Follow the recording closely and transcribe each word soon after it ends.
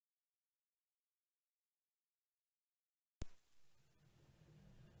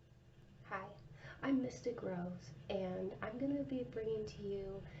I'm Mystic Rose, and I'm going to be bringing to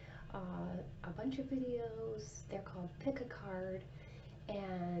you a bunch of videos. They're called Pick a Card,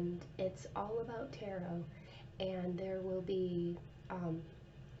 and it's all about tarot. And there will be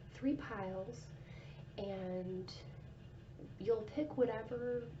three piles, and you'll pick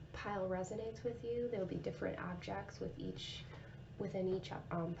whatever pile resonates with you. There'll be different objects within each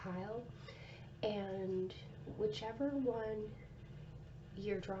pile, and whichever one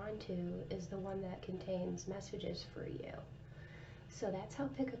you're drawn to is the one that contains messages for you. So that's how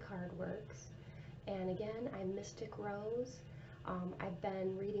Pick a Card works. And again, I'm Mystic Rose. I've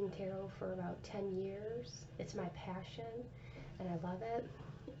been reading tarot for about 10 years. It's my passion and I love it.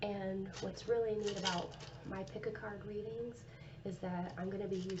 And what's really neat about my Pick a Card readings is that I'm going to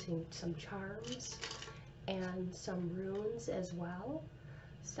be using some charms and some runes as well.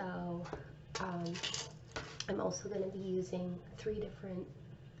 So I'm also going to be using 3 different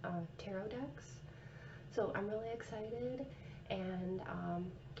tarot decks. So I'm really excited, and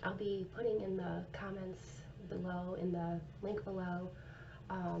I'll be putting in the comments below, in the link below,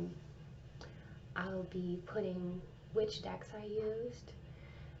 I'll be putting which decks I used.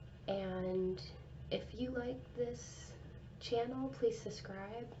 And if you like this channel, please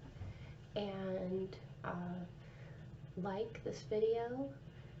subscribe and like this video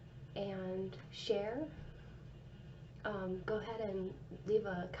and share. Go ahead and leave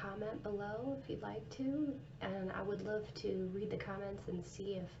a comment below if you'd like to, and I would love to read the comments and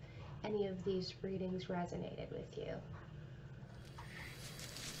see if any of these readings resonated with you.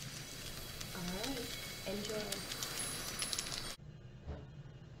 Alright, enjoy.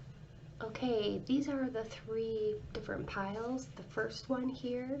 Okay, these are the 3 different piles. The first one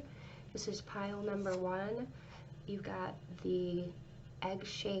here, this is pile number 1. You've got the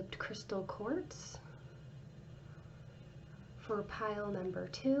egg-shaped crystal quartz. For pile number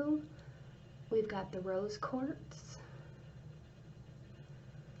 2, we've got the rose quartz.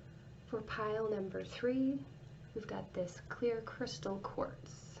 For pile number 3, we've got this clear crystal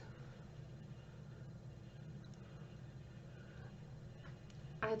quartz.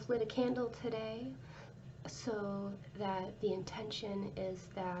 I've lit a candle today so that the intention is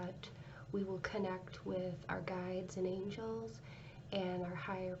that we will connect with our guides and angels and our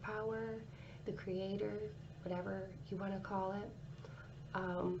higher power, the creator, whatever you want to call it.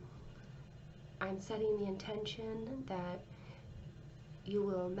 I'm setting the intention that you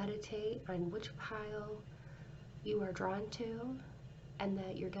will meditate on which pile you are drawn to, and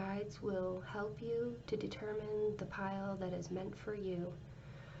that your guides will help you to determine the pile that is meant for you.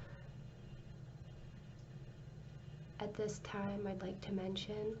 At this time, I'd like to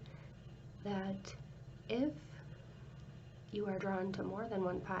mention that if you are drawn to more than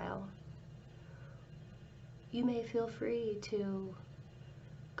one pile, you may feel free to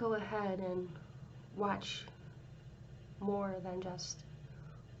go ahead and watch more than just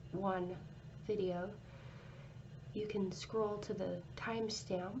one video. You can scroll to the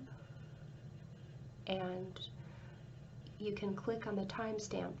timestamp and you can click on the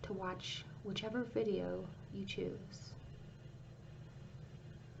timestamp to watch whichever video you choose.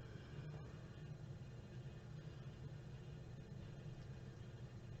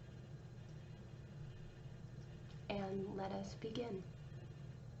 And let us begin.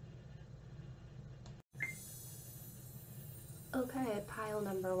 Okay, pile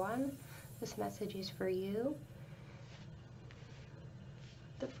number 1, this message is for you.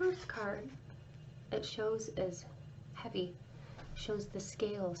 The first card it shows is heavy, shows the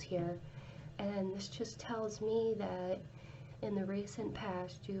scales here, and this just tells me that in the recent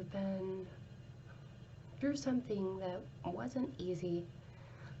past you've been through something that wasn't easy.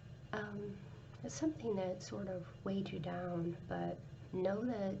 It's something that sort of weighed you down, but know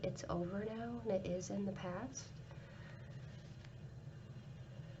that it's over now and it is in the past.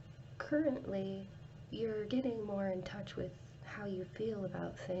 Currently, you're getting more in touch with how you feel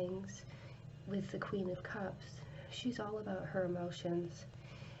about things with the Queen of Cups. She's all about her emotions.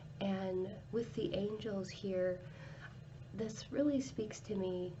 And with the angels here, this really speaks to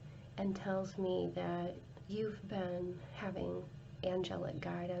me and tells me that you've been having angelic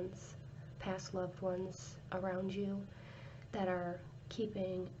guidance, past loved ones around you that are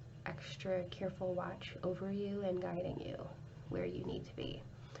keeping extra careful watch over you and guiding you where you need to be.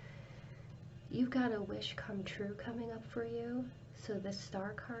 You've got a wish come true coming up for you. So this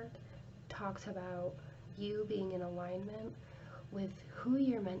star card talks about you being in alignment with who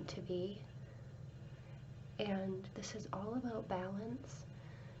you're meant to be. And this is all about balance.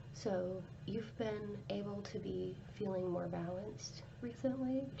 So you've been able to be feeling more balanced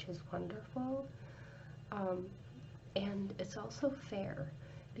recently, which is wonderful. And it's also fair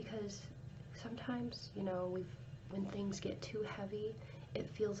because sometimes, you know, when things get too heavy, it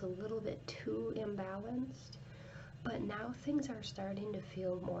feels a little bit too imbalanced. But now things are starting to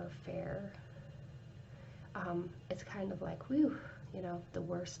feel more fair. It's kind of like, whew, you know, the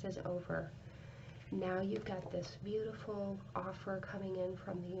worst is over. Now you've got this beautiful offer coming in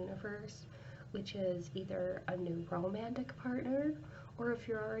from the universe, which is either a new romantic partner, or if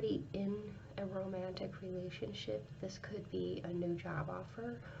you're already in a romantic relationship, this could be a new job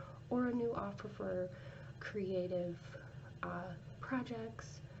offer or a new offer for creative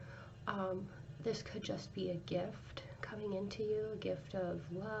projects. This could just be a gift coming into you, a gift of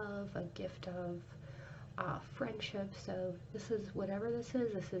love, a gift of friendship. So this is, whatever this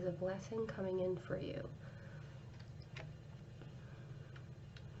is a blessing coming in for you.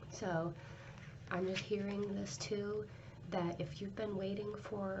 So I'm just hearing this too, that if you've been waiting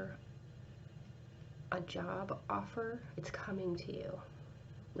for a job offer, it's coming to you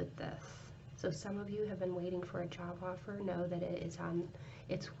with this. So some of you have been waiting for a job offer, know that it is on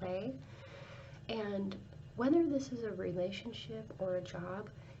its way. And whether this is a relationship or a job,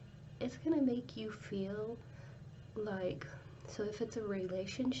 it's going to make you feel like, so if it's a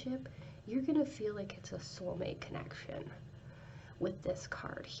relationship, you're going to feel like it's a soulmate connection with this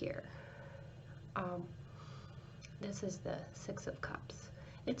card here. This is the Six of Cups.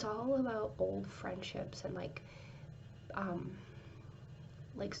 It's all about old friendships and like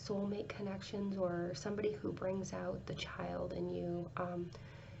soulmate connections, or somebody who brings out the child in you.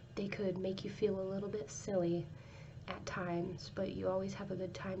 They could make you feel a little bit silly at times, but you always have a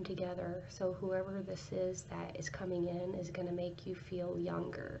good time together. So whoever this is that is coming in is going to make you feel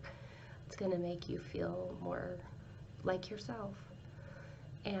younger. It's going to make you feel more like yourself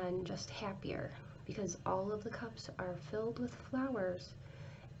and just happier, because all of the cups are filled with flowers,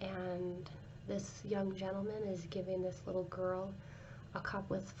 and this young gentleman is giving this little girl a cup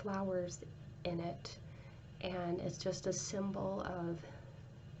with flowers in it, and it's just a symbol of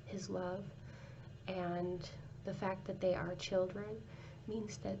his love. And the fact that they are children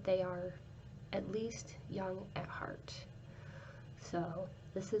means that they are at least young at heart. So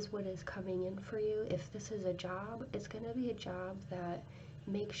this is what is coming in for you. If this is a job, it's going to be a job that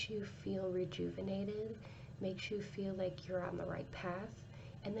makes you feel rejuvenated, makes you feel like you're on the right path,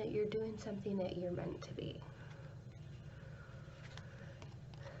 and that you're doing something that you're meant to be.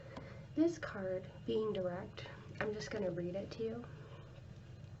 This card, being direct, I'm just going to read it to you.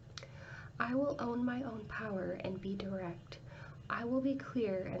 I will own my own power and be direct. I will be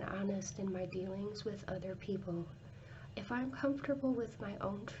clear and honest in my dealings with other people. If I'm comfortable with my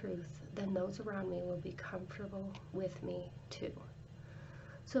own truth, then those around me will be comfortable with me too.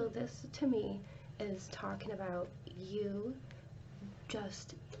 So this, to me, is talking about you.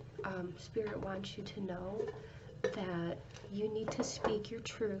 Just, Spirit wants you to know that you need to speak your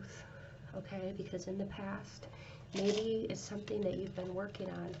truth, okay? Because in the past, maybe it's something that you've been working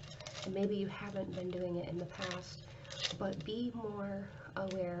on, and maybe you haven't been doing it in the past, but be more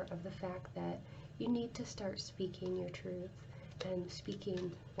aware of the fact that you need to start speaking your truth and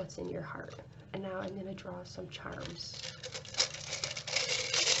speaking what's in your heart. And now I'm going to draw some charms.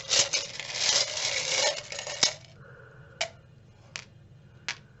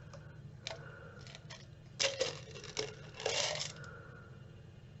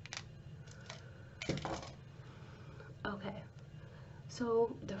 Okay,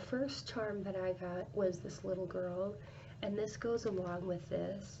 so the first charm that I got was this little girl, and this goes along with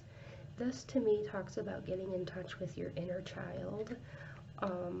this. This to me talks about getting in touch with your inner child,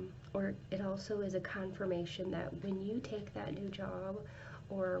 or it also is a confirmation that when you take that new job,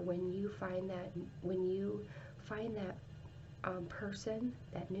 or when you find that person,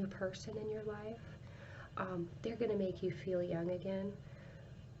 that new person in your life, they're going to make you feel young again,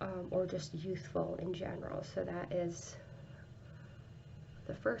 or just youthful in general. So that is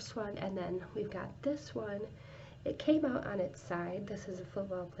the first one. And then we've got this one. It came out on its side. This is a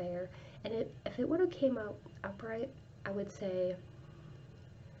football player, and if it would have came out upright, I would say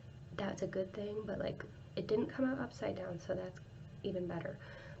that's a good thing, but like, it didn't come out upside down, so that's even better.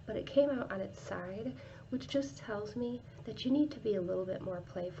 But it came out on its side, which just tells me that you need to be a little bit more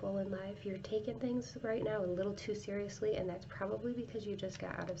playful in life. You're taking things right now a little too seriously, and that's probably because you just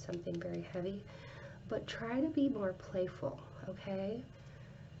got out of something very heavy. But try to be more playful, okay?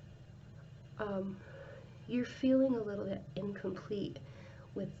 You're feeling a little bit incomplete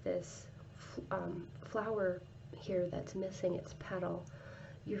with this flower here that's missing its petal.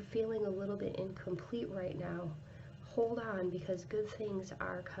 You're feeling a little bit incomplete right now. Hold on, because good things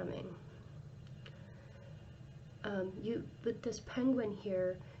are coming. With this penguin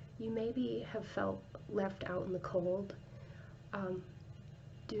here, you maybe have felt left out in the cold.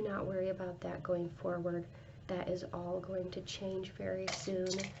 do not worry about that going forward. That is all going to change very soon.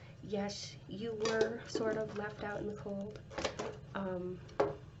 Yes, you were sort of left out in the cold. I'm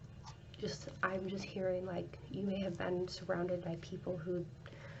just hearing like you may have been surrounded by people who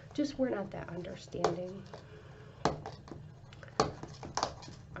just were not that understanding.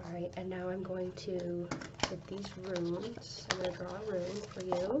 Alright, and now I'm going to get these runes. I'm going to draw a rune for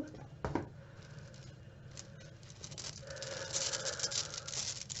you.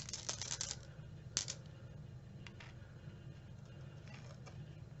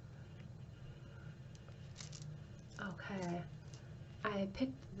 Okay, I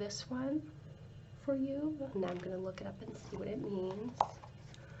picked this one for you, and I'm going to look it up and see what it means.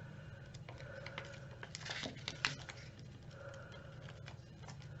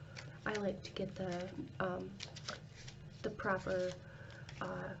 I like to get the proper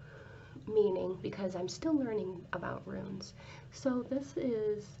meaning because I'm still learning about runes. So this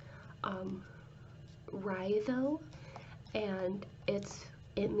is Waite, and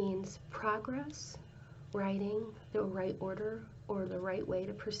it means progress, writing, the right order or the right way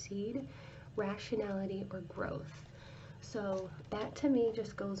to proceed, rationality, or growth. So that to me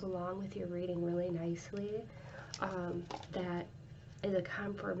just goes along with your reading really nicely. That is a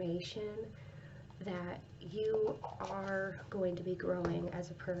confirmation that you are going to be growing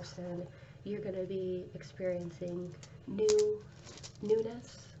as a person. You're going to be experiencing newness,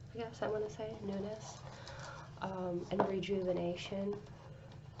 I guess I want to say, newness, and rejuvenation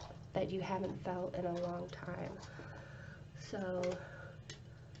that you haven't felt in a long time. So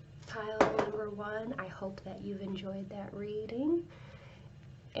pile number 1, I hope that you've enjoyed that reading,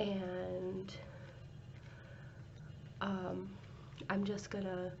 and I'm just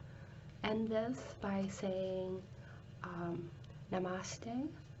gonna end this by saying namaste,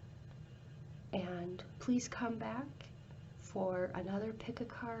 and please come back for another pick a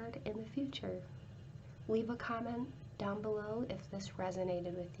card in the future. Leave a comment down below if this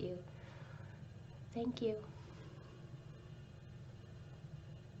resonated with you. Thank you.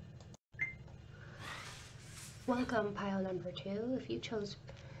 Welcome, pile number 2. If you chose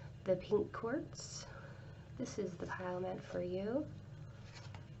the pink quartz, this is the pile meant for you.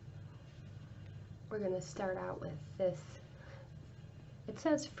 We're going to start out with this. It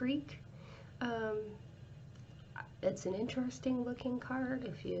says freak. It's an interesting looking card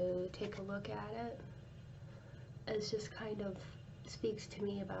if you take a look at it. It's just kind of speaks to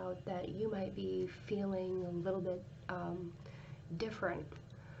me about that you might be feeling a little bit different.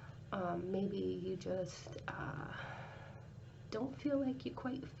 Maybe you just don't feel like you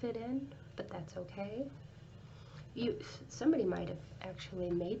quite fit in, but that's okay. Somebody might have actually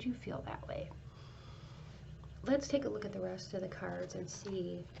made you feel that way. Let's take a look at the rest of the cards and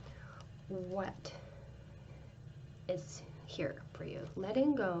see what is here for you.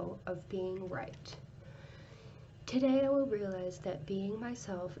 Letting go of being right. Today I will realize that being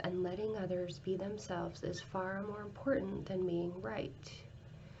myself and letting others be themselves is far more important than being right.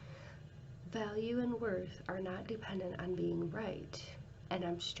 Value and worth are not dependent on being right, and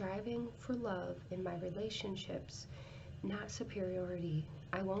I'm striving for love in my relationships, not superiority.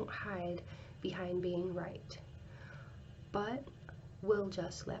 I won't hide behind being right, but will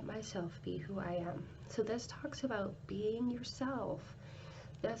just let myself be who I am. So this talks about being yourself.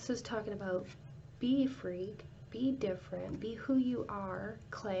 This is talking about be freak, be different, be who you are,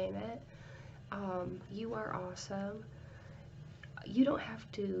 claim it. You are awesome. You don't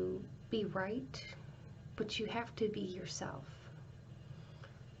have to be right, but you have to be yourself.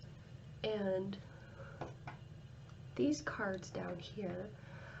 And these cards down here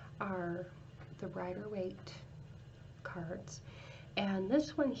are the Rider-Waite cards, and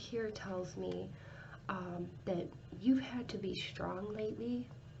this one here tells me that you've had to be strong lately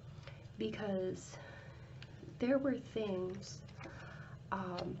because there were things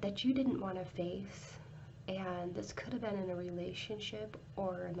that you didn't want to face, and this could have been in a relationship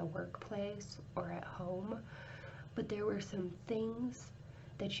or in the workplace or at home, but there were some things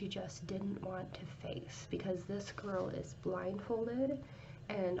that you just didn't want to face because this girl is blindfolded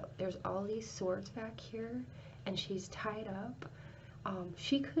and there's all these swords back here and she's tied up.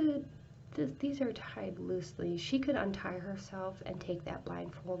 These are tied loosely. She could untie herself and take that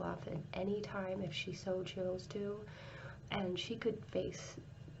blindfold off at any time if she so chose to, and she could face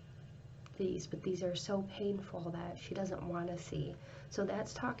these, but these are so painful that she doesn't want to see. So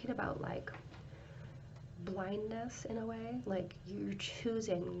that's talking about like blindness in a way, like you're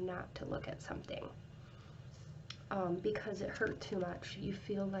choosing not to look at something because it hurt too much. You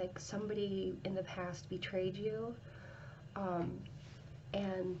feel like somebody in the past betrayed you,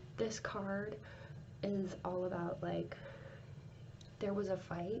 and this card is all about like there was a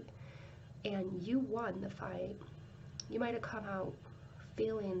fight and you won the fight, you might have come out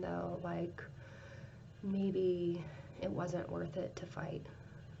feeling though like maybe it wasn't worth it to fight.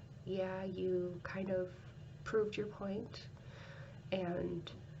 Yeah, you kind of proved your point and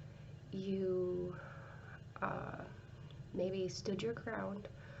you maybe stood your ground,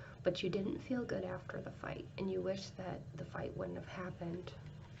 but you didn't feel good after the fight and you wish that the fight wouldn't have happened.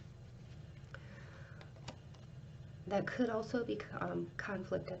 That could also be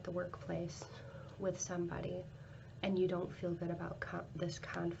conflict at the workplace with somebody and you don't feel good about this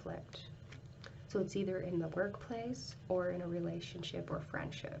conflict. So it's either in the workplace or in a relationship or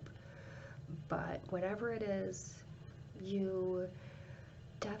friendship. But whatever it is, you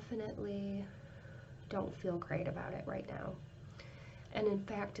definitely don't feel great about it right now. And in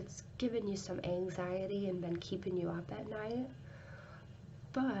fact, it's given you some anxiety and been keeping you up at night.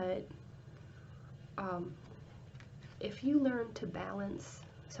 But if you learn to balance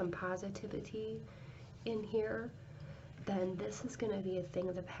some positivity in here, then this is going to be a thing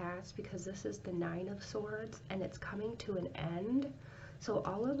of the past, because this is the 9 of Swords and it's coming to an end. So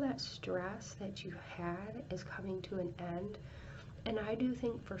all of that stress that you had is coming to an end. And I do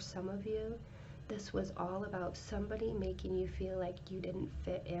think for some of you, this was all about somebody making you feel like you didn't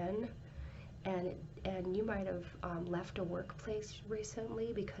fit in. And you might have left a workplace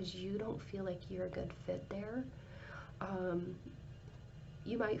recently because you don't feel like you're a good fit there.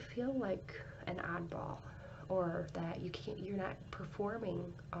 You might feel like an oddball, or that you're not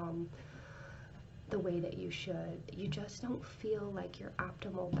performing the way that you should. You just don't feel like your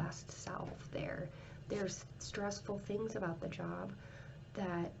optimal best self there. There's stressful things about the job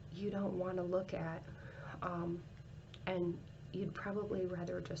that you don't want to look at, and you'd probably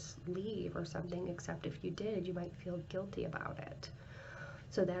rather just leave or something, except if you did, you might feel guilty about it.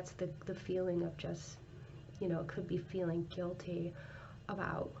 So that's the feeling of just, you know, it could be feeling guilty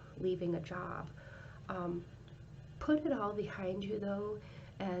about leaving a job. Put it all behind you though,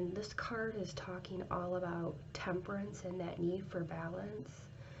 and this card is talking all about temperance and that need for balance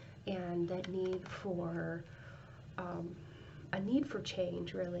and that need for a need for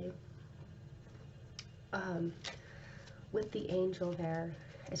change, really. With the angel there,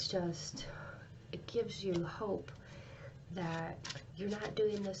 it's just, it gives you hope that you're not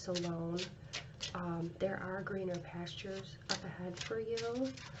doing this alone. There are greener pastures up ahead for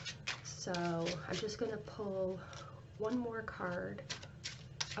you. So I'm just going to pull one more card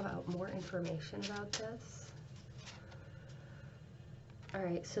about more information about this.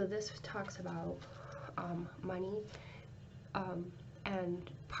 Alright, so this talks about money, and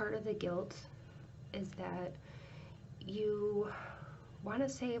part of the guilt is that you want to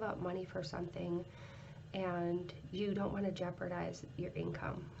save up money for something and you don't want to jeopardize your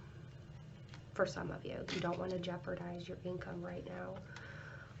income. For some of you, you don't want to jeopardize your income right now.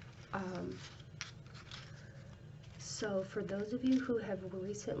 So for those of you who have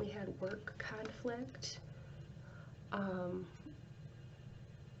recently had work conflict,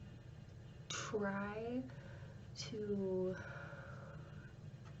 try to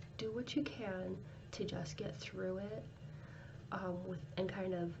do what you can to just get through it, and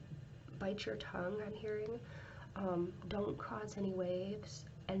kind of bite your tongue, I'm hearing. Don't cause any waves,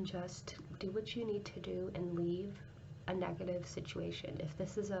 and just do what you need to do and leave a negative situation. If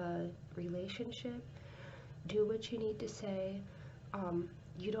this is a relationship, do what you need to say.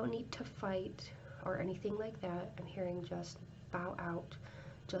 You don't need to fight or anything like that. I'm hearing just bow out.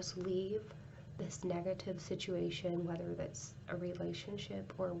 Just leave this negative situation, whether that's a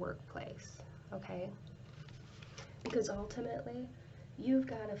relationship or a workplace, okay? Because ultimately, you've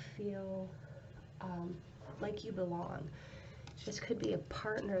got to feel like you belong. This could be a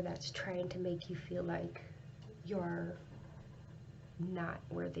partner that's trying to make you feel like you're not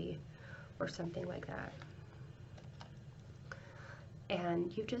worthy or something like that.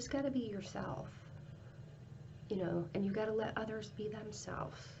 And you've just got to be yourself, you know, and you've got to let others be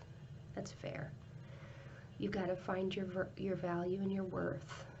themselves. That's fair. You've got to find your value and your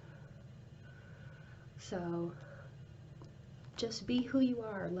worth. So just be who you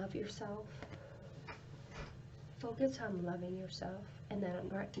are. Love yourself. Focus on loving yourself. And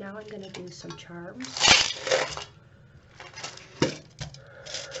then now I'm going to do some charms.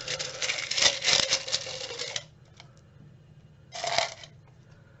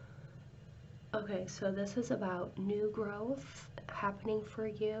 Okay, so this is about new growth happening for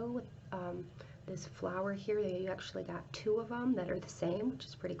you with this flower here. You actually got 2 of them that are the same, which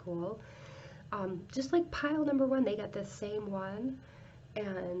is pretty cool. Just like pile number 1, they got the same one,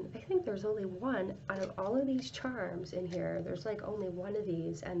 and I think there's only one out of all of these charms in here. There's like only one of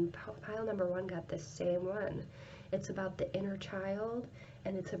these, and pile number 1 got the same one. It's about the inner child,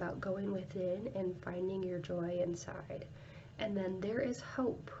 and it's about going within and finding your joy inside. And then there is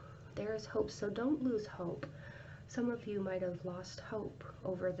hope. There is hope, so don't lose hope. Some of you might have lost hope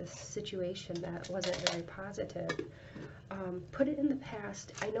over this situation that wasn't very positive. Put it in the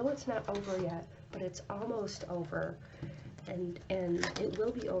past. I know it's not over yet, but it's almost over, and it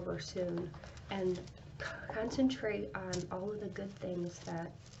will be over soon. And concentrate on all of the good things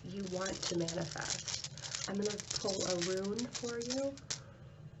that you want to manifest. I'm going to pull a rune for you.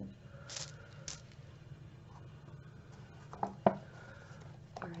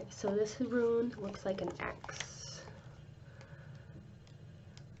 Alright, so this rune looks like an X.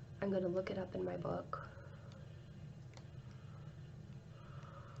 I'm going to look it up in my book.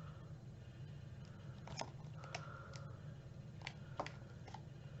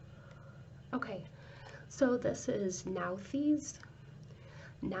 Okay, so this is Nauthies.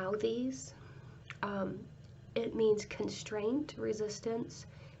 Nauthies. It means constraint, resistance,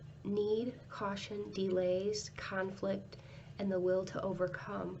 need, caution, delays, conflict, and the will to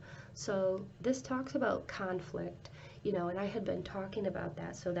overcome. So this talks about conflict, you know, and I had been talking about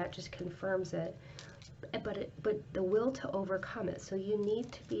that, so that just confirms it. But the will to overcome it. So you need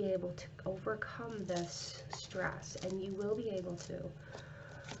to be able to overcome this stress, and you will be able to.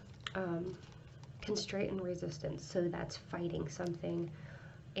 Constraint and resistance, so that's fighting something,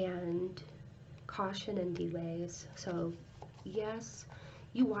 and caution and delays. So yes,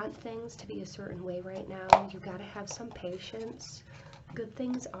 you want things to be a certain way right now. You got to have some patience. Good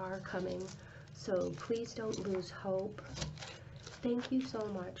things are coming, so please don't lose hope. Thank you so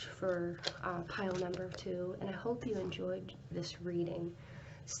much for pile number 2, and I hope you enjoyed this reading.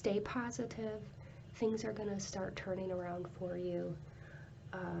 Stay positive. Things are going to start turning around for you.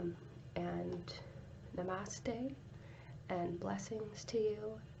 And namaste, and blessings to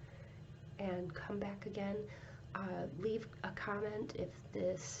you, and come back again. Leave a comment if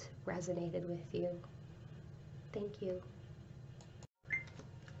this resonated with you. Thank you.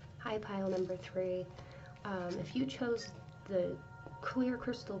 Hi, pile number 3. If you chose the clear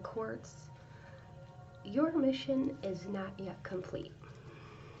crystal quartz, your mission is not yet complete.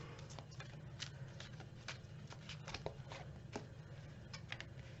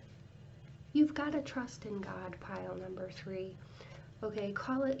 You've got to trust in God, pile number 3. Okay,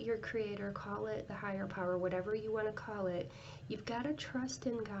 call it your creator, call it the higher power, whatever you want to call it. You've got to trust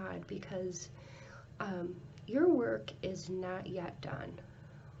in God, because your work is not yet done.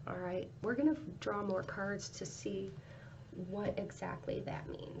 All right, we're going to draw more cards to see what exactly that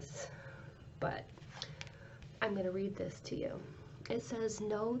means. But I'm going to read this to you. It says,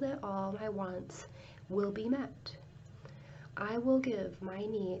 know that all my wants will be met. I will give my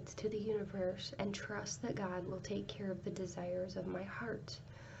needs to the universe and trust that God will take care of the desires of my heart.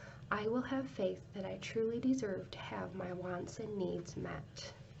 I will have faith that I truly deserve to have my wants and needs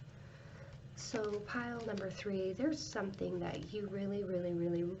met. So pile number 3, there's something that you really, really,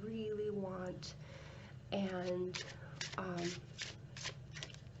 really, really want, and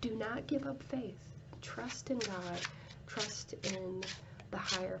do not give up faith. Trust in God. Trust in the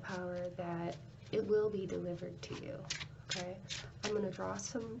higher power that it will be delivered to you. Okay, I'm going to draw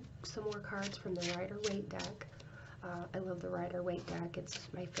some more cards from the Rider-Waite deck. I love the Rider-Waite deck. It's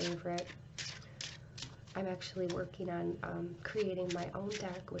my favorite. I'm actually working on creating my own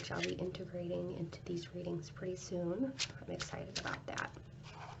deck, which I'll be integrating into these readings pretty soon. I'm excited about that.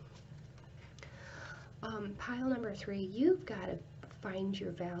 Pile number 3, you've got to find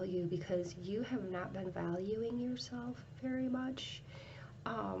your value, because you have not been valuing yourself very much.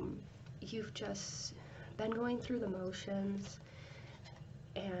 You've just been going through the motions,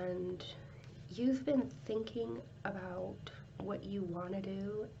 and you've been thinking about what you want to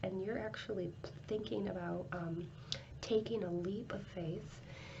do, and you're actually thinking about taking a leap of faith,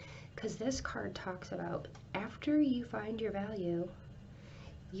 because this card talks about after you find your value,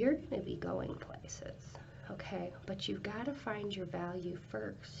 you're going to be going places, okay? But you've got to find your value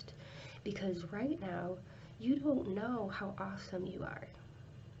first, because right now you don't know how awesome you are,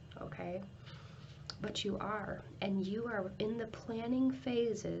 okay? But you are, and you are in the planning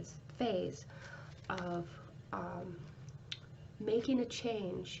phase of making a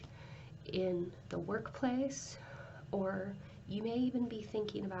change in the workplace, or you may even be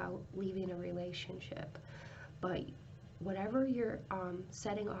thinking about leaving a relationship. But whatever you're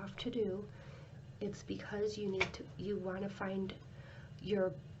setting off to do, it's because you want to find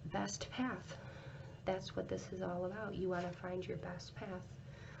your best path. That's what this is all about. You want to find your best path.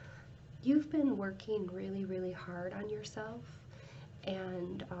 You've been working really, really hard on yourself,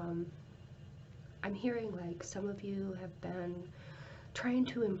 and I'm hearing like some of you have been trying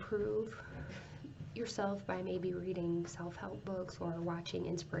to improve yourself by maybe reading self-help books or watching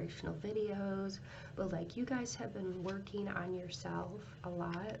inspirational videos, but like you guys have been working on yourself a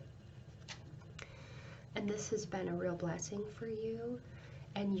lot, and this has been a real blessing for you.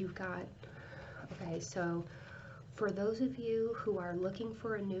 And you've got, okay, so for those of you who are looking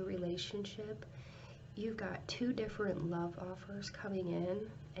for a new relationship, you've got 2 different love offers coming in,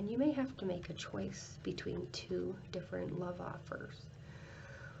 and you may have to make a choice between 2 different love offers.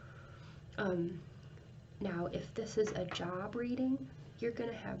 Now, if this is a job reading, you're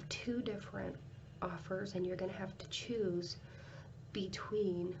going to have 2 different offers, and you're going to have to choose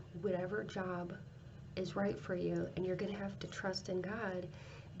between whatever job is right for you, and you're going to have to trust in God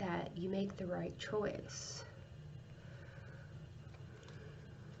that you make the right choice.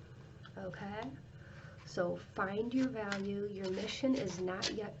 Okay? So find your value. Your mission is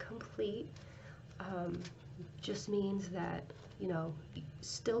not yet complete. Just means that, you know,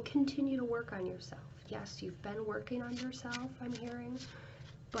 still continue to work on yourself. Yes, you've been working on yourself, I'm hearing,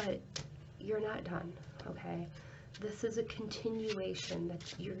 but you're not done, okay? This is a continuation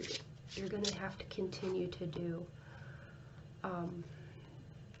that you're going to have to continue to do.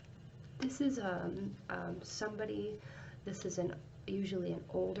 This is somebody, this is usually an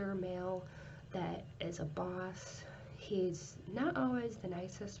older male that is a boss. He's not always the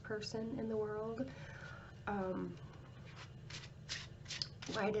nicest person in the world.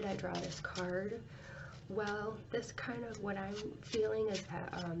 Why did I draw this card? Well, this kind of what I'm feeling is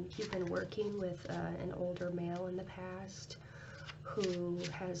that you've been working with an older male in the past who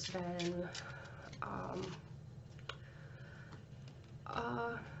has been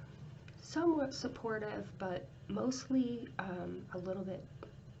somewhat supportive, but mostly a little bit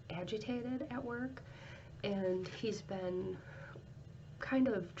agitated at work, and he's been kind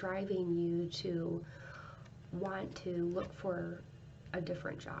of driving you to want to look for a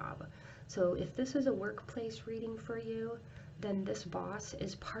different job. So if this is a workplace reading for you, then this boss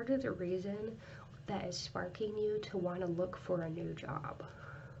is part of the reason that is sparking you to want to look for a new job.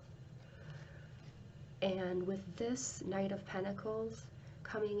 And with this Knight of Pentacles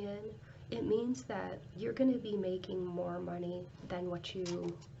coming in, it means that you're going to be making more money than what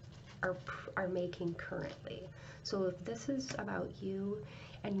you are making currently. So if this is about you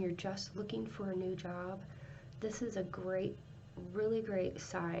and you're just looking for a new job, this is a great, really great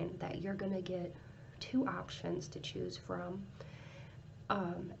sign that you're going to get 2 options to choose from,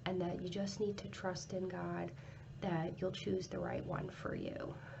 and that you just need to trust in God that you'll choose the right one for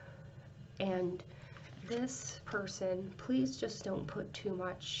you. And this person, please just don't put too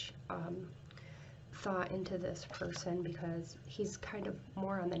much thought into this person, because he's kind of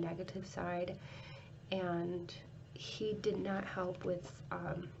more on the negative side, and he did not help with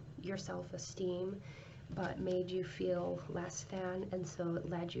your self-esteem, but made you feel less than, and so it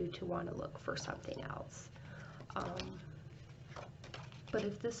led you to want to look for something else. But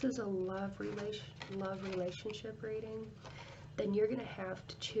if this is a love relationship reading, then you're going to have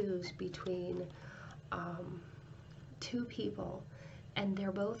to choose between 2 people, and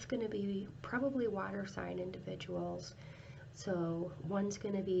they're both going to be probably water sign individuals. So one's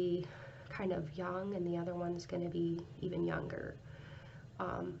going to be kind of young, and the other one's going to be even younger,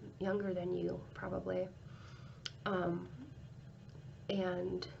 younger than you probably.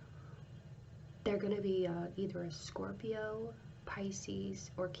 And they're going to be either a Scorpio,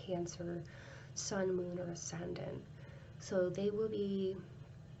 Pisces, or Cancer, Sun, Moon, or Ascendant. So they will be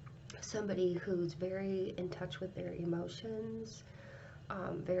somebody who's very in touch with their emotions,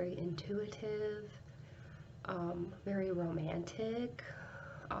 very intuitive, very romantic.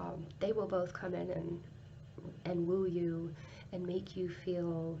 They will both come in and woo you and make you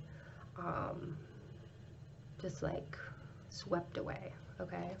feel just like swept away,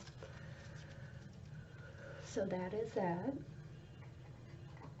 okay? So that is that.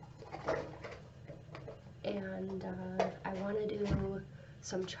 And I want to do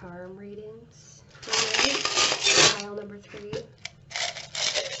some charm readings for you. Pile number 3.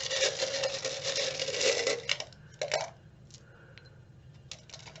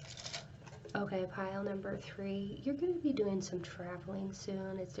 Okay, pile number 3. You're going to be doing some traveling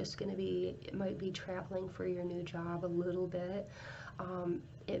soon. It's just going to be, it might be traveling for your new job a little bit.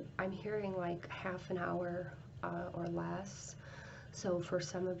 I'm hearing like half an hour or less. So for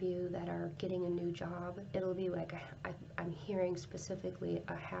some of you that are getting a new job, it'll be like, I'm hearing specifically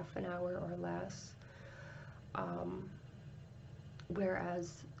a half an hour or less.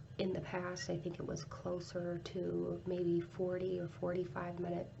 Whereas in the past, I think it was closer to maybe 40 or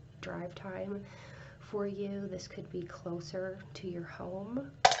 45-minute drive time for you. This could be closer to your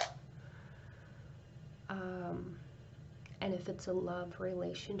home. And if it's a love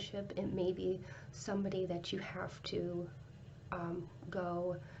relationship, it may be somebody that you have to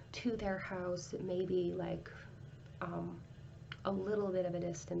go to their house. It may be like a little bit of a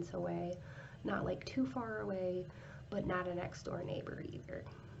distance away, not like too far away, but not a next door neighbor either.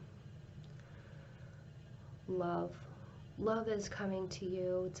 Love. Love is coming to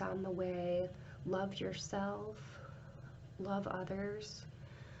you. It's on the way. Love yourself. Love others.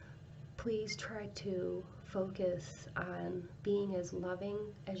 Please try to focus on being as loving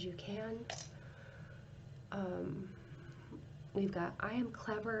as you can. We've got I am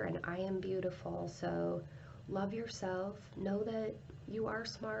clever and I am beautiful. So love yourself. Know that you are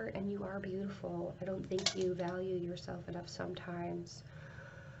smart and you are beautiful. I don't think you value yourself enough sometimes.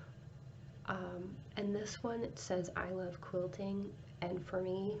 And this one, it says I love quilting, and for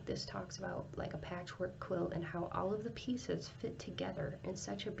me this talks about like a patchwork quilt and how all of the pieces fit together in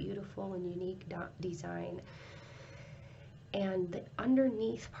such a beautiful and unique design. And the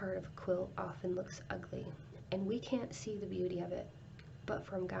underneath part of a quilt often looks ugly, and we can't see the beauty of it. But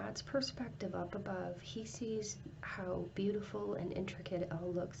from God's perspective up above, He sees how beautiful and intricate it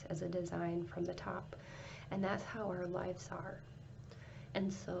all looks as a design from the top. And that's how our lives are.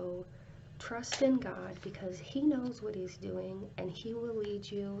 And so trust in God, because He knows what He's doing, and He will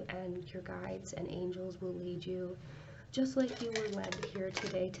lead you, and your guides and angels will lead you, just like you were led here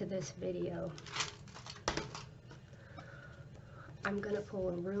today to this video. I'm going to pull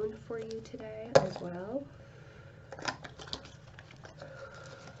a rune for you today as well.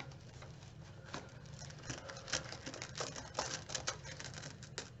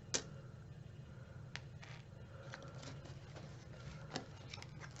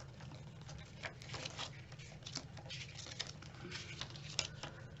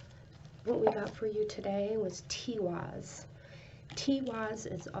 What we got for you today was Tiwaz.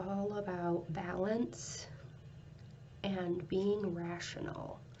 Tiwaz is all about balance and being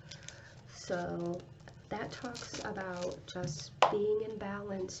rational. So that talks about just being in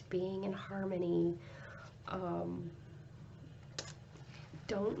balance, being in harmony.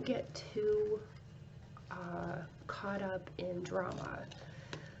 Don't get too caught up in drama.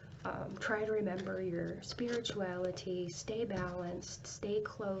 Try to remember your spirituality, stay balanced, stay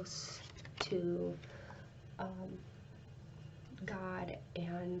close to God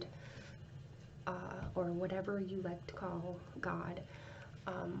and or whatever you like to call God,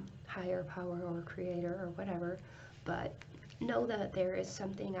 higher power or creator or whatever, but know that there is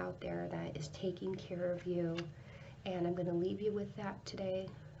something out there that is taking care of you. And I'm going to leave you with that today,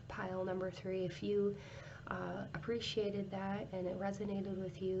 pile number 3. If you appreciated that and it resonated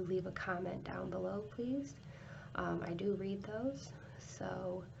with you, leave a comment down below, please. I do read those,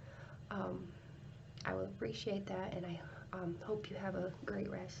 so I will appreciate that, and I hope you have a great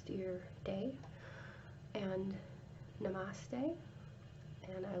rest of your day, and namaste,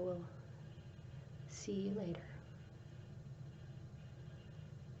 and I will see you later.